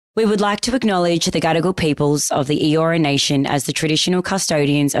We would like to acknowledge the Gadigal peoples of the Eora Nation as the traditional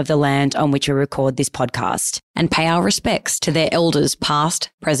custodians of the land on which we record this podcast, and pay our respects to their elders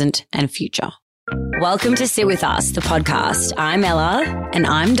past, present and future. Welcome to Sit With Us, the podcast. I'm Ella. And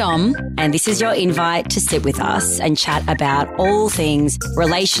I'm Dom. And this is your invite to sit with us and chat about all things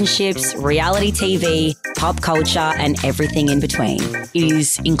relationships, reality TV, pop culture and everything in between. It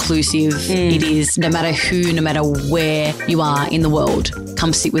is inclusive. It is no matter who, no matter where you are in the world.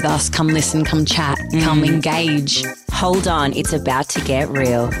 Come sit with us, come listen, come chat, come engage. Hold on, it's about to get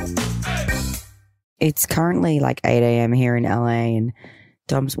real. It's currently like 8 a.m. here in LA and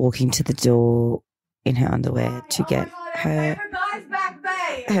Dom's walking to the door in her underwear to get her.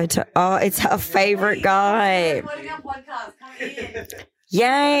 It's her favorite guy.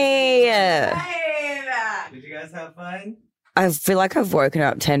 Yay! Did you guys have fun? I feel like I've woken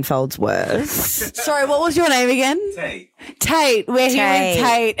up tenfold worse. Sorry, what was your name again? Tate. We're here with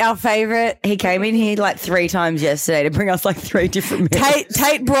Tate, our favourite. He came in here like 3 times yesterday to bring us like 3 different meals.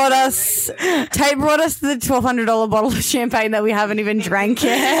 Tate brought us the $1,200 bottle of champagne that we haven't even drank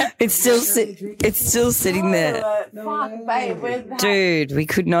yet. It's still sitting there. Fuck, babe, where's that? Dude, we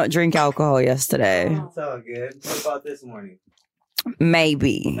could not drink alcohol yesterday. It's all good. What about this morning?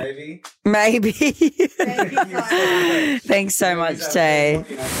 Maybe. Thanks so much, Tay.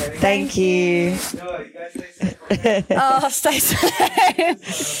 Thank you. Oh, stay safe.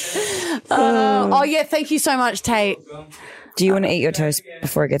 Yeah, thank you so much, Tate. Do you want to eat your toast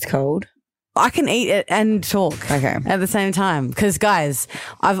before it gets cold? I can eat it and talk at the same time. Because, guys,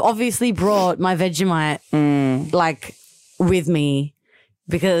 I've obviously brought my Vegemite with me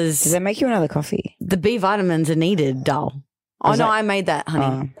because... Does that make you another coffee? The B vitamins are needed, doll. Oh, no, I made that,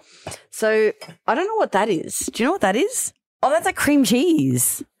 honey. So I don't know what that is. Do you know what that is? Oh, that's like cream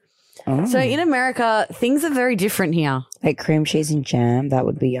cheese. Oh. So in America, things are very different here. Like cream cheese and jam, that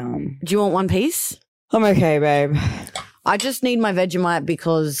would be Do you want one piece? I'm okay, babe. I just need my Vegemite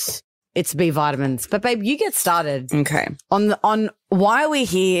because it's B vitamins. But, babe, you get started. Okay. On why are we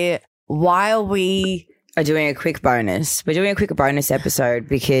here? Why are we... We're doing a quick bonus. We're doing a quick bonus episode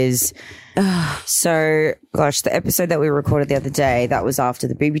because, the episode that we recorded the other day, that was after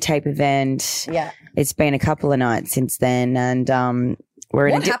the booby tape event. Yeah. It's been a couple of nights since then, and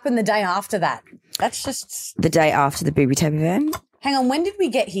What happened the day after that? That's just the day after the booby tape event. Hang on, when did we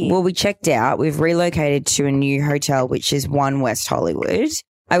get here? Well, we checked out. We've relocated to a new hotel, which is One West Hollywood.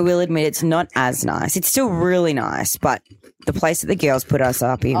 I will admit it's not as nice. It's still really nice, but the place that the girls put us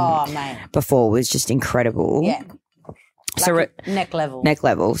up in before was just incredible. Yeah. So we're neck level. Neck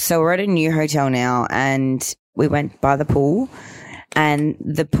level. So we're at a new hotel now and we went by the pool. And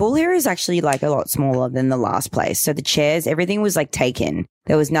the pool here is actually like a lot smaller than the last place. So the chairs, everything was like taken.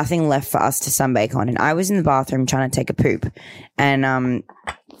 There was nothing left for us to sunbake on. And I was in the bathroom trying to take a poop. And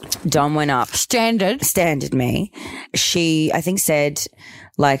Dom went up. Standard me. She, I think, said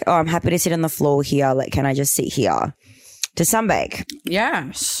like, oh, I'm happy to sit on the floor here. Like, can I just sit here to sunbake?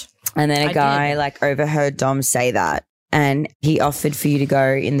 Yes. And then a guy like overheard Dom say that. And he offered for you to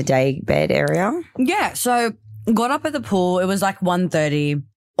go in the day bed area. Yeah. So got up at the pool. It was like 1:30.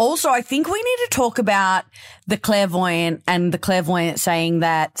 Also, I think we need to talk about the clairvoyant and the clairvoyant saying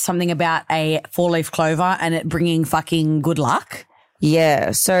that something about a 4-leaf clover and it bringing fucking good luck.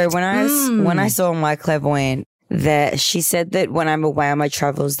 Yeah. So when I saw my clairvoyant, that she said that when I'm away on my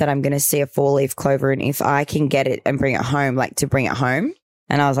travels that I'm going to see a 4-leaf clover and if I can get it and bring it home, like to bring it home.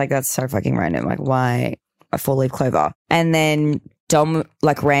 And I was like, that's so fucking random. Like, why a 4-leaf clover? And then Dom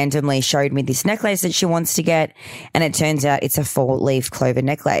like randomly showed me this necklace that she wants to get and it turns out it's a 4-leaf clover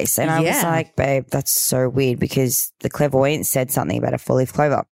necklace. And I was like, babe, that's so weird because the clairvoyant said something about a 4-leaf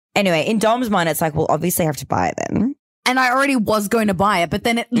clover. Anyway, in Dom's mind, it's like, well, obviously I have to buy it then. And I already was going to buy it, but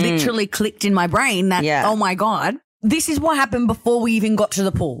then it literally clicked in my brain that, oh my God, this is what happened before we even got to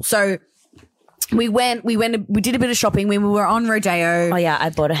the pool. So we did a bit of shopping when we were on Rodeo. Oh yeah, I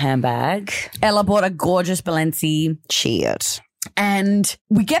bought a handbag. Ella bought a gorgeous Balenci. Shit. And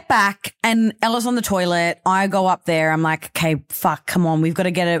we get back and Ella's on the toilet. I go up there. I'm like, okay, fuck, come on. We've got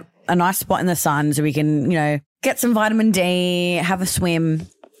to get a nice spot in the sun so we can, get some vitamin D, have a swim,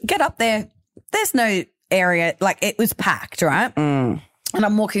 get up there. There's no area, like it was packed, right? And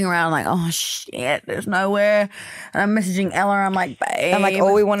I'm walking around like, oh shit, there's nowhere. And I'm messaging Ella. I'm like, babe. I'm like,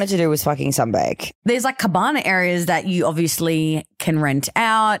 all we wanted to do was fucking sunbake. There's like cabana areas that you obviously can rent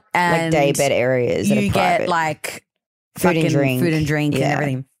out. And like day bed areas. You get like food and drink and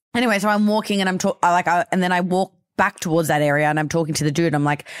everything. Anyway, so I'm walking and and then I walk back towards that area and I'm talking to the dude. I'm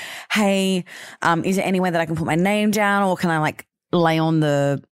like, hey, is there any way that I can put my name down or can I like lay on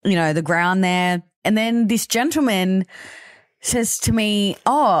the, the ground there? And then this gentleman says to me,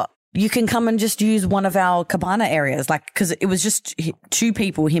 "Oh, you can come and just use one of our cabana areas," like because it was just two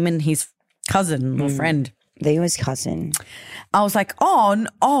people, him and his cousin or friend. They was cousin. I was like, oh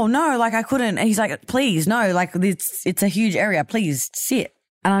no, like I couldn't. And he's like, please, no, like it's a huge area. Please sit.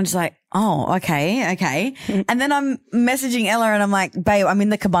 And I'm just like, oh, okay. And then I'm messaging Ella and I'm like, babe, I'm in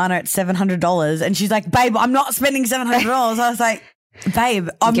the cabana at $700. And she's like, babe, I'm not spending $700. I was like, babe,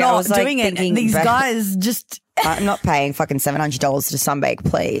 I'm not doing it. These guys just. I'm not paying fucking $700 to Sunbake,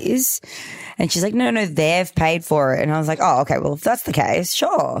 please. And she's like, no, they've paid for it. And I was like, oh, okay, well, if that's the case,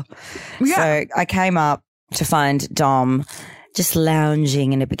 sure. Yeah. So I came up to find Dom just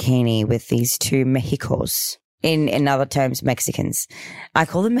lounging in a bikini with these two Mexicos. In other terms, Mexicans. I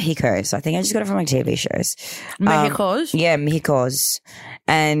call them Mexicos. I think I just got it from my TV shows. Mexicos? Yeah, Mexicos.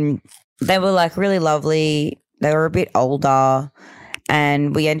 And they were like really lovely. They were a bit older.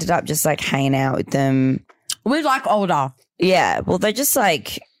 And we ended up just like hanging out with them. We like older. Yeah. Well, they're just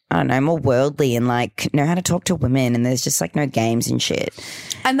like, I don't know, more worldly and like know how to talk to women. And there's just like no games and shit.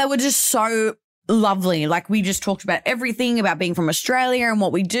 And they were just so lovely. Like we just talked about everything about being from Australia and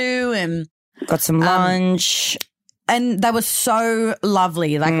what we do and got some lunch. And they were so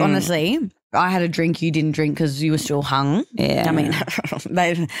lovely. Like honestly, I had a drink, you didn't drink because you were still hung. Yeah. I mean,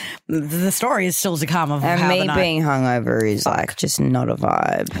 the story is still to come of and how me the night. Being hungover is like just not a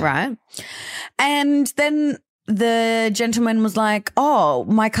vibe. Right. And then the gentleman was like, oh,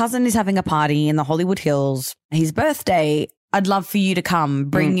 my cousin is having a party in the Hollywood Hills. His birthday. I'd love for you to come.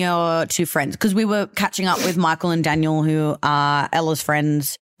 Bring your two friends. Because we were catching up with Michael and Daniel, who are Ella's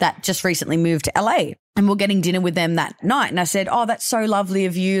friends that just recently moved to LA. And we're getting dinner with them that night. And I said, oh, that's so lovely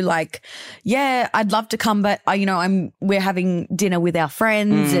of you. Like, yeah, I'd love to come, but we're having dinner with our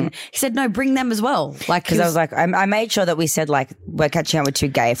friends. And he said, no, bring them as well. Like, because I was like, I made sure that we said like, we're catching up with two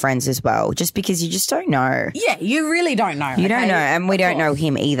gay friends as well, just because you just don't know. Yeah, you really don't know. You don't know. And we don't know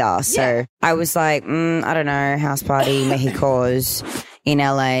him either. So I was like, I don't know, house party, Mexico's in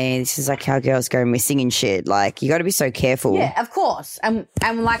LA. This is like how girls go missing and shit. Like, you got to be so careful. Yeah, of course. And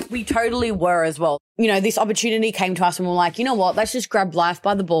like, we totally were as well. You know, this opportunity came to us and we're like, you know what? Let's just grab life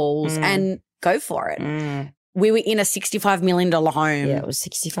by the balls and go for it. We were in a $65 million home. Yeah, it was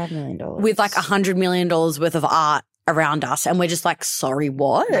 $65 million. With like $100 million worth of art around us. And we're just like, sorry,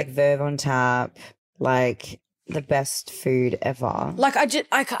 what? Like Verve on tap, like the best food ever. Like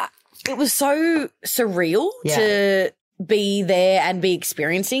it was so surreal to be there and be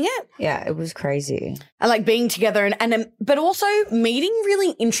experiencing it. Yeah, it was crazy. And like being together and but also meeting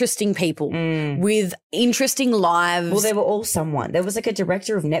really interesting people with interesting lives. Well, they were all someone. There was like a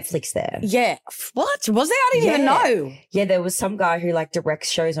director of Netflix there. Yeah. What? Was there? I didn't even know. Yeah, there was some guy who like directs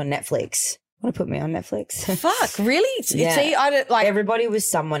shows on Netflix. Want to put me on Netflix? Fuck, really? Yeah. See, I don't like everybody was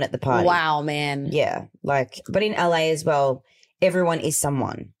someone at the party. Wow, man. Yeah, like, but in LA as well, everyone is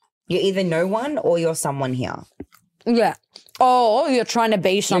someone. You're either no one or you're someone here. Yeah. Oh, you're trying to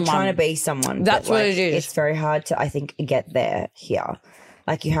be someone. You're trying to be someone. That's what it is. It's very hard to, I think, get there here.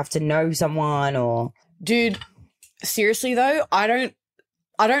 Like, you have to know someone or... Dude, seriously though, I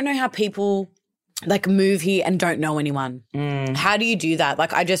don't know how people like move here and don't know anyone. How do you do that?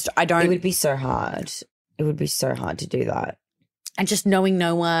 Like, I don't... It would be so hard. It would be so hard to do that. And just knowing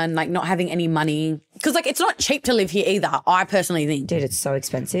no one, like not having any money. Because, like, it's not cheap to live here either, I personally think. Dude, it's so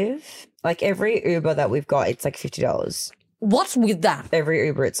expensive. Like, every Uber that we've got, it's like $50. What's with that? Every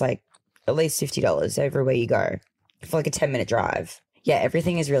Uber, it's like at least $50 everywhere you go for like a 10-minute drive. Yeah,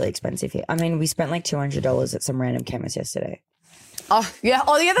 everything is really expensive here. I mean, we spent like $200 at some random chemist yesterday. Oh, yeah.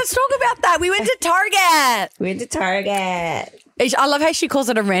 Let's talk about that. We went to Target. I love how she calls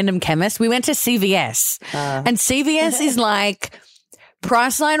it a random chemist. We went to CVS. And CVS is like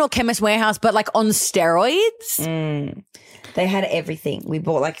Priceline or Chemist Warehouse, but like on steroids. They had everything. We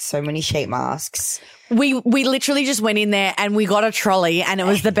bought like so many sheet masks. We literally just went in there and we got a trolley and it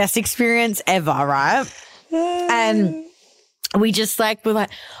was the best experience ever, right? And we just like, we're like,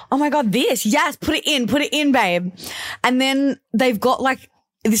 oh my God, this, yes, put it in, babe. And then they've got like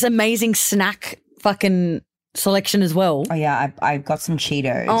this amazing snack fucking selection as well. Oh yeah, I got some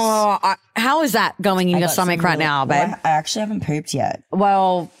Cheetos. Oh, how is that going in your stomach right now, babe? Well, I actually haven't pooped yet.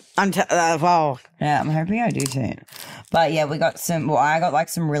 Well, yeah, I'm hoping I do soon. But yeah, I got like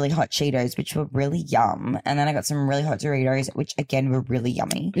some really hot Cheetos, which were really yum. And then I got some really hot Doritos, which again were really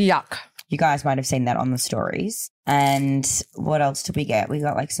yummy. Yuck. You guys might have seen that on the stories. And what else did we get? We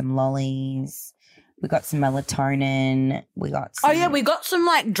got like some lollies. We got some melatonin. We got some... Oh, yeah, we got some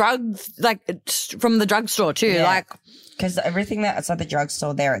like drugs like from the drugstore too. Yeah. Like, because everything that's at the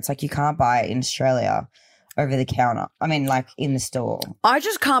drugstore there, it's like you can't buy it in Australia over the counter. I mean, like in the store. I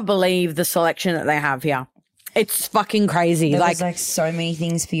just can't believe the selection that they have here. It's fucking crazy. There was like so many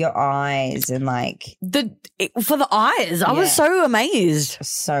things for your eyes and like for the eyes. I was so amazed.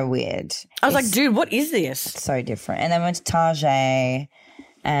 so weird. I was like, dude, what is this? So different. And then we went to Target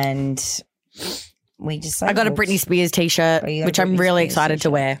and we just like I got a Britney Spears t-shirt, which I'm really excited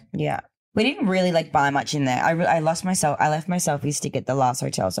to wear. Yeah. We didn't really like buy much in there. I left my selfie stick at the last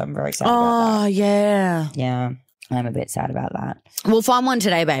hotel, so I'm very excited about that. Oh, yeah. Yeah. I'm a bit sad about that. We'll find one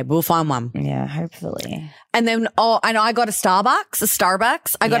today, babe. We'll find one. Yeah, hopefully. And then, and I got a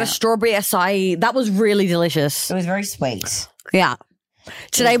Starbucks. I got a strawberry acai. That was really delicious. It was very sweet. Yeah.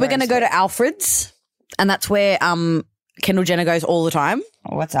 Today we're going to go to Alfred's, and that's where Kendall Jenner goes all the time.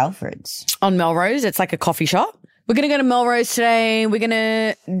 What's Alfred's? On Melrose. It's like a coffee shop. We're going to go to Melrose today. We're going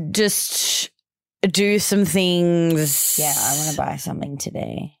to just do some things. Yeah, I want to buy something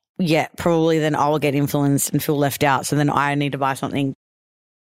today. Yeah, probably then I will get influenced and feel left out. So then I need to buy something.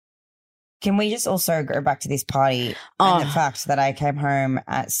 Can we just also go back to this party and the fact that I came home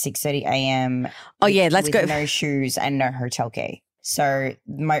at 6:30 a.m. Oh, yeah, let's go. No shoes and no hotel key. So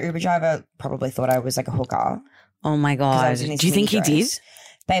my Uber driver probably thought I was like a hooker. Oh, my God. Do you think he did?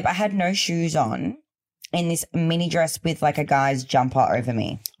 Babe, I had no shoes on in this mini dress with like a guy's jumper over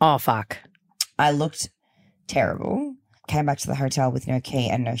me. Oh, fuck. I looked terrible. Came back to the hotel with no key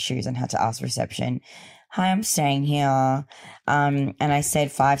and no shoes and had to ask reception, hi, I'm staying here. And I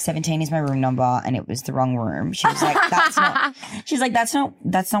said 517 is my room number and it was the wrong room. She was like, that's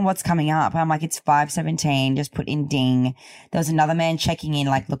not what's coming up. I'm like, it's 517, just put in ding. There was another man checking in,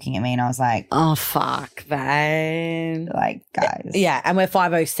 like looking at me and I was like, oh, fuck, man. Like, guys. Yeah, and we're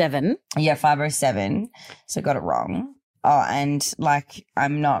 507. Yeah, 507. So got it wrong. Oh, and like,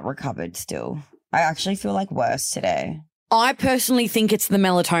 I'm not recovered still. I actually feel like worse today. I personally think it's the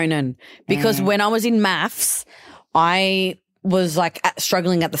melatonin because when I was in maths, I was like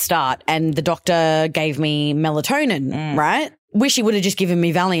struggling at the start and the doctor gave me melatonin, right? Wish he would have just given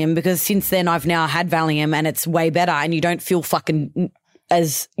me Valium because since then I've now had Valium and it's way better and you don't feel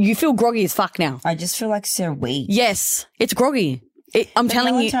you feel groggy as fuck now. I just feel like so weak. Yes, it's groggy. I'm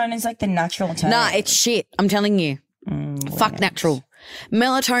telling you. Melatonin is like the natural tone. Nah, it's shit. I'm telling you. Fuck natural.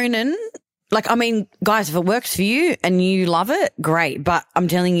 Melatonin. Like, I mean, guys, if it works for you and you love it, great. But I'm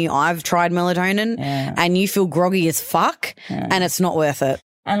telling you, I've tried melatonin and you feel groggy as fuck and it's not worth it.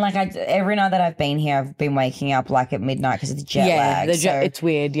 And like every night that I've been here, I've been waking up like at midnight because of the jet lag. It's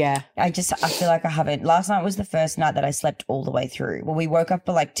weird, yeah. I feel like I haven't. Last night was the first night that I slept all the way through. Well, we woke up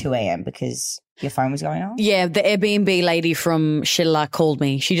at like 2 a.m. because your phone was going off. Yeah, the Airbnb lady from Schiller called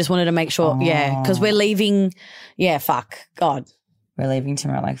me. She just wanted to make sure, because we're leaving. Yeah, fuck, God. We're leaving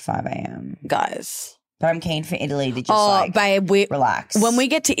tomorrow at like 5 a.m. Guys. But I'm keen for Italy to just babe, relax. When we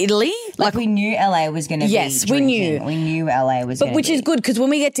get to Italy. Like we knew LA was going to be Yes, drinking. we knew. We knew LA was going to be. Which is good because when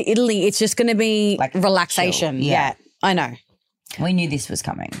we get to Italy, it's just going to be like relaxation. Chill. Yeah, I know. We knew this was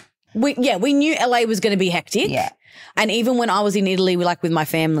coming. We knew LA was going to be hectic. Yeah. And even when I was in Italy, with my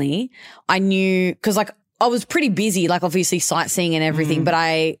family, I knew because I was pretty busy, like obviously sightseeing and everything, but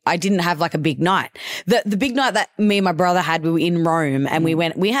I didn't have like a big night. The big night that me and my brother had, we were in Rome and we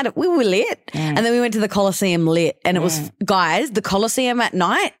were lit. And then we went to the Colosseum lit and it was, guys, the Colosseum at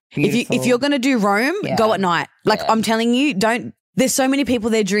night. Beautiful. If you're going to do Rome, go at night. Like I'm telling you, there's so many people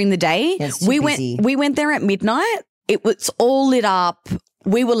there during the day. We went there at midnight. It was all lit up.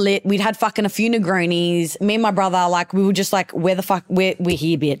 We were lit. We'd had fucking a few Negronis. Me and my brother, like we were just like, where the fuck, we're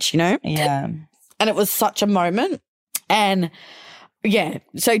here, bitch, you know? Yeah. And it was such a moment. And yeah,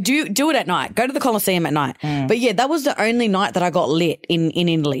 so do it at night. Go to the Colosseum at night. But yeah, that was the only night that I got lit in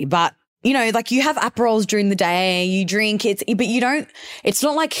Italy. But you know, like you have Aperols during the day, you drink, but you don't, it's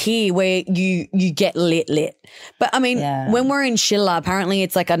not like here where you get lit. But I mean, when we're in Schiller, apparently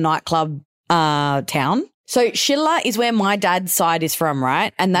it's like a nightclub town. So Schiller is where my dad's side is from,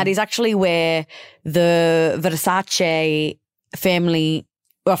 right? And that is actually where the Versace family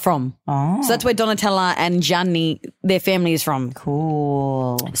are from. Oh. So that's where Donatella and Gianni, their family is from.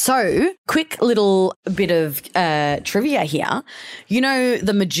 Cool. So quick little bit of trivia here. You know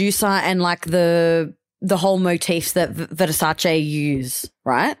the Medusa and like the whole motifs that Versace use,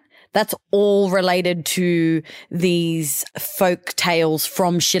 right? That's all related to these folk tales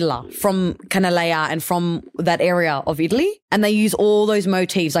from Schiller, from Canalea and from that area of Italy. And they use all those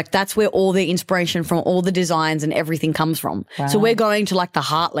motifs. Like that's where all the inspiration from all the designs and everything comes from. Wow. So we're going to like the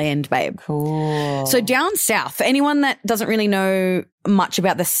heartland, babe. Cool. So down south, for anyone that doesn't really know much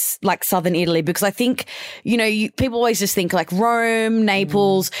about this, like southern Italy, because I think, you know, people always just think like Rome,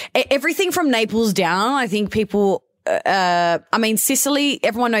 Naples, everything from Naples down. I think people I mean, Sicily,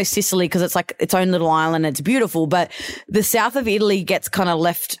 everyone knows Sicily because it's like its own little island. And it's beautiful. But the south of Italy gets kind of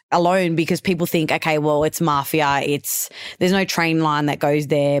left alone because people think, okay, well, it's mafia. There's no train line that goes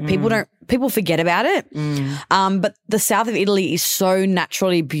there. People forget about it. But the south of Italy is so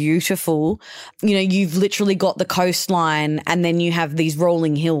naturally beautiful. You know, you've literally got the coastline and then you have these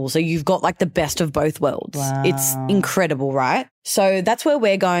rolling hills. So you've got like the best of both worlds. Wow. It's incredible, right? So that's where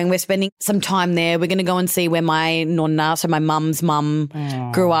we're going. We're spending some time there. We're going to go and see where my nonna, so my mum's mum,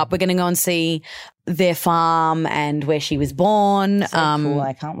 grew up. We're going to go and see their farm and where she was born. So cool.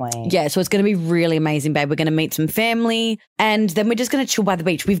 I can't wait. Yeah, so it's going to be really amazing, babe. We're going to meet some family and then we're just going to chill by the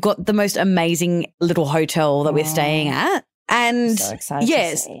beach. We've got the most amazing little hotel that we're staying at. And So excited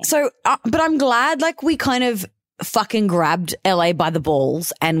yes, to see. so, but I'm glad like we kind of fucking grabbed LA by the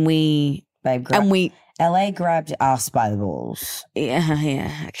balls and we LA grabbed us by the balls.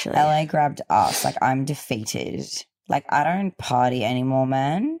 yeah, actually. LA grabbed us. Like, I'm defeated. Like, I don't party anymore,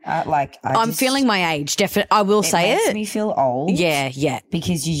 man. I'm feeling my age, definitely. I will say makes it. me feel old. Yeah.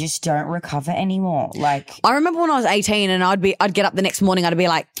 Because you just don't recover anymore. Like, I remember when I was 18 and I'd get up the next morning, I'd be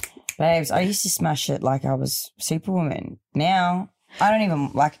like, babes, I used to smash it like I was Superwoman. Now, I don't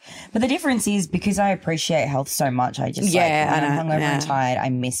even like, but the difference is because I appreciate health so much, I just when I'm hungover and tired, I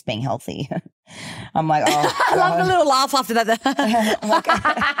miss being healthy. I'm like, oh, I love the little laugh after that. like,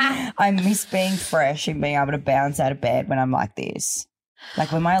 I miss being fresh and being able to bounce out of bed when I'm like this.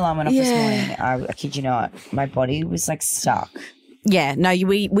 Like when my alarm went off this morning, I kid you not, my body was like stuck. Yeah, no,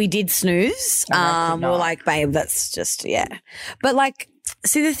 we did snooze. I could We were not. like, babe, that's just, But like,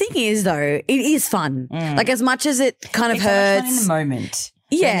 see, the thing is though, it is fun. Like as much as it kind of It's so much fun hurts. in the moment.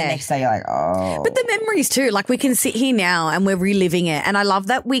 Yeah. Then the next day you're like, oh. But the memories too, like we can sit here now and we're reliving it. And I love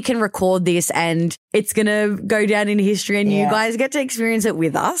that we can record this and it's going to go down in history and you guys get to experience it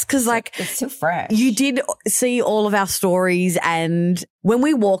with us. Cause like it's still fresh. you did see all of our stories. And when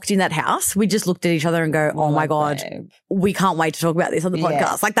we walked in that house, we just looked at each other and go, oh my God, babe. we can't wait to talk about this on the podcast.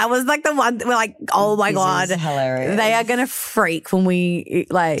 Yeah. Like that was like the one, we're like, oh my This God, is hilarious. they are going to freak when we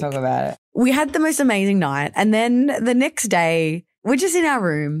like, talk about it. we had the most amazing night. And then the next day we're just in our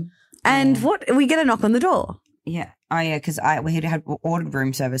room. And we get a knock on the door. Yeah. Oh, yeah, because we had ordered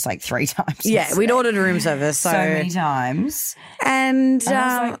room service like 3 times. Yeah, yesterday. we'd ordered a room service. so many times. And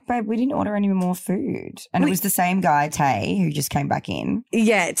I was like, babe, we didn't order any more food. And it was the same guy, Tay, who just came back in.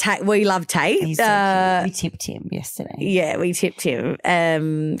 yeah, we love Tate. He's so cute. We tipped him yesterday. Yeah, we tipped him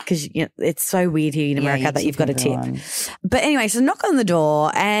because it's so weird here in America you that you've tip got to tip. everyone. But anyway, so knock on the door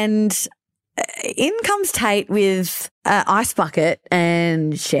and in comes Tate with an ice bucket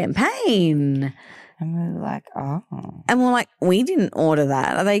and champagne. And we were like, oh. And we're like, we didn't order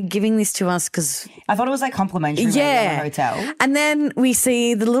that. Are they giving this to us? Because I thought it was like complimentary when we were in Yeah. the hotel. and then we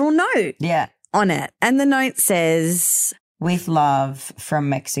see the little note Yeah. on it, and the note says With love from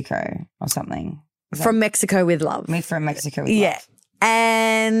Mexico or something. from Mexico with love. Me from Mexico with Yeah. love.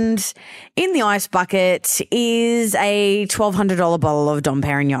 And in the ice bucket is a $1,200 bottle of Dom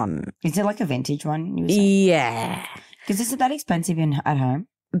Perignon. Is it like a vintage one? You were saying? Yeah. Because is it that expensive at home?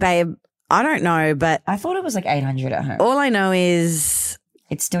 Babe, I don't know, but I thought it was like 800 at home. all I know is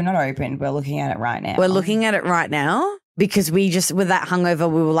It's still not open. We're looking at it right now. we're looking at it right now because we just, with that hungover,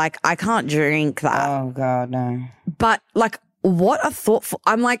 we were like, I can't drink that. Oh, God, no. But like, what a thoughtful,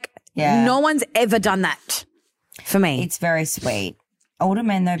 I'm like, Yeah. no one's ever done that for me. It's very sweet. Older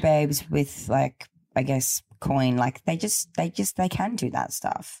men, though, babes, with like, I guess, coin, like they can do that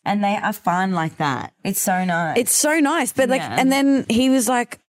stuff. And they are fun like that. It's so nice. It's so nice. But like, Yeah. and then he was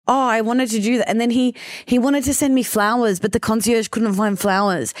like, oh, I wanted to do that. And then he wanted to send me flowers, but the concierge couldn't find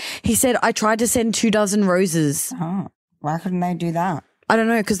flowers. He said, I tried to send 24 roses. Oh, why couldn't they do that? I don't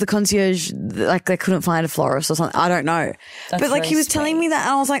know, because the concierge, like they couldn't find a florist or something. I don't know. That's but like very he was telling sweet. me that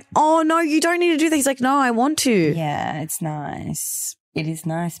and I was like, oh no, you don't need to do that. He's like, no, I want to. Yeah, it's nice. It is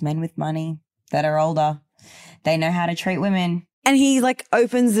nice. Men with money that are older, they know how to treat women. And he like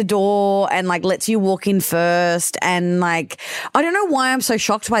opens the door and like lets you walk in first. And like, I don't know why I'm so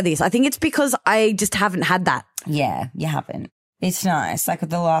shocked by this. I think it's because I just haven't had that. Yeah, you haven't. It's nice. Like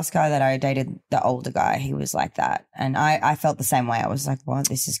the last guy that I dated, the older guy, he was like that. And I felt the same way. I was like, what?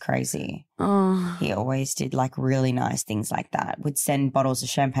 This is crazy. Oh, He always did like really nice things like that. Would send bottles of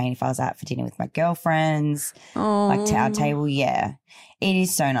champagne if I was out for dinner with my girlfriends, like to our table. Yeah. It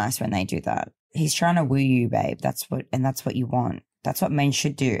is so nice when they do that. He's trying to woo you, babe. That's what you want. That's what men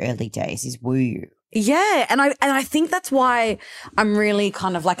should do early days is woo you. yeah. And I think that's why I'm really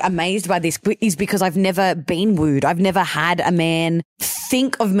kind of like amazed by this is because I've never been wooed. I've never had a man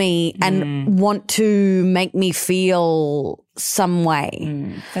think of me and want to make me feel some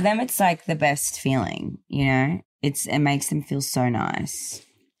way. For them, it's like the best feeling, you know? It makes them feel so nice.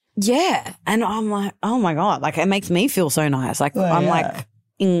 Yeah. And I'm like, oh my God, like it makes me feel so nice. Like I'm like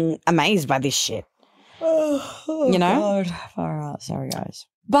amazed by this shit. You know? God. Far out. Sorry, guys.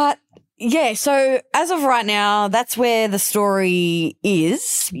 But yeah, so as of right now, that's where the story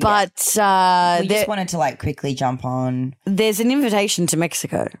is. Yeah. But We just wanted to like quickly jump on. there's an invitation to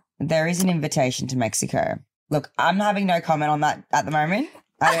Mexico. There is an invitation to Mexico. Look, I'm having no comment on that at the moment.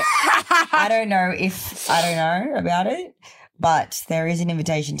 I don't know about it, but there is an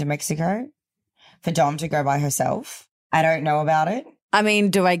invitation to Mexico for Dom to go by herself. I don't know about it. I mean,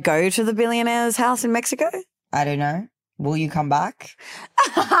 do I go to the billionaire's house in Mexico? I don't know. Will you come back?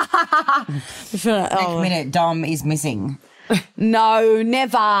 Next Oh, minute, Dom is missing. no,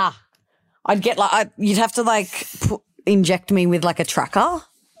 never. I'd get you'd have to like inject me with like a tracker.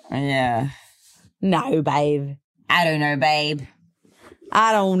 Yeah. No, babe. I don't know, babe.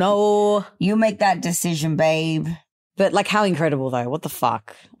 I don't know. You make that decision, babe. But like, how incredible though? What the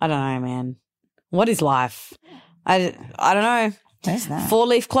fuck? I don't know, man. What is life? I don't know. Where's that?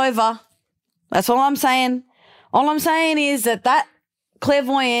 4-leaf clover. That's all I'm saying. All I'm saying is that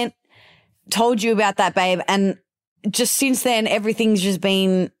clairvoyant told you about that, babe. And just since then, everything's just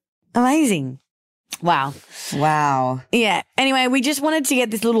been amazing. Wow. Wow. Yeah. Anyway, we just wanted to get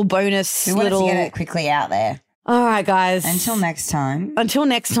this little bonus. We wanted to get it quickly out there. All right, guys. Until next time.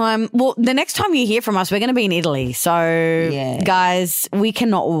 Well, the next time you hear from us, we're going to be in Italy. So, guys, we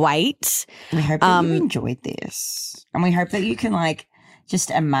cannot wait. We hope that you enjoyed this. And we hope that you can, like, just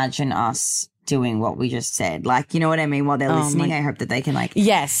imagine us doing what we just said. Like, you know what I mean? While they're listening, I hope that they can, like,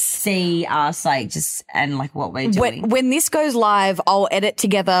 yes, see us, like, just, and, like, what we're doing. When this goes live, I'll edit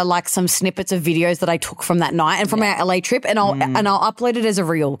together, like, some snippets of videos that I took from that night and from our LA trip, and I'll upload it as a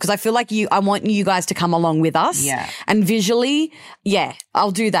reel, because I feel like I want you guys to come along with us. Yeah. And visually,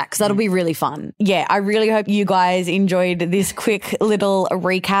 I'll do that, because that'll be really fun. Yeah, I really hope you guys enjoyed this quick little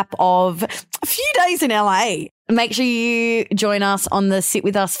recap of a few days in LA. Make sure you join us on the Sit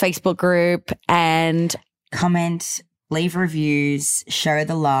With Us Facebook group and comment, leave reviews, show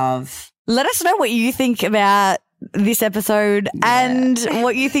the love. let us know what you think about this episode and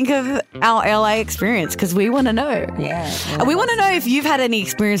what you think of our LA experience, because we want to know. Yeah. And we want to know if you've had any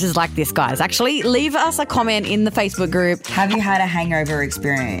experiences like this, guys. Actually, leave us a comment in the Facebook group. Have you had a hangover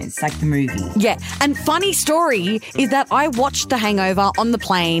experience, like the movie? Yeah. And funny story is that I watched The Hangover on the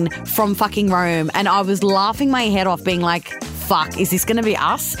plane from fucking Rome, and I was laughing my head off being like, fuck, is this going to be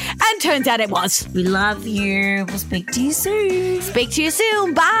us? And turns out it was. We love you. We'll speak to you soon. Speak to you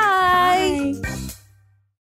soon. Bye. Bye.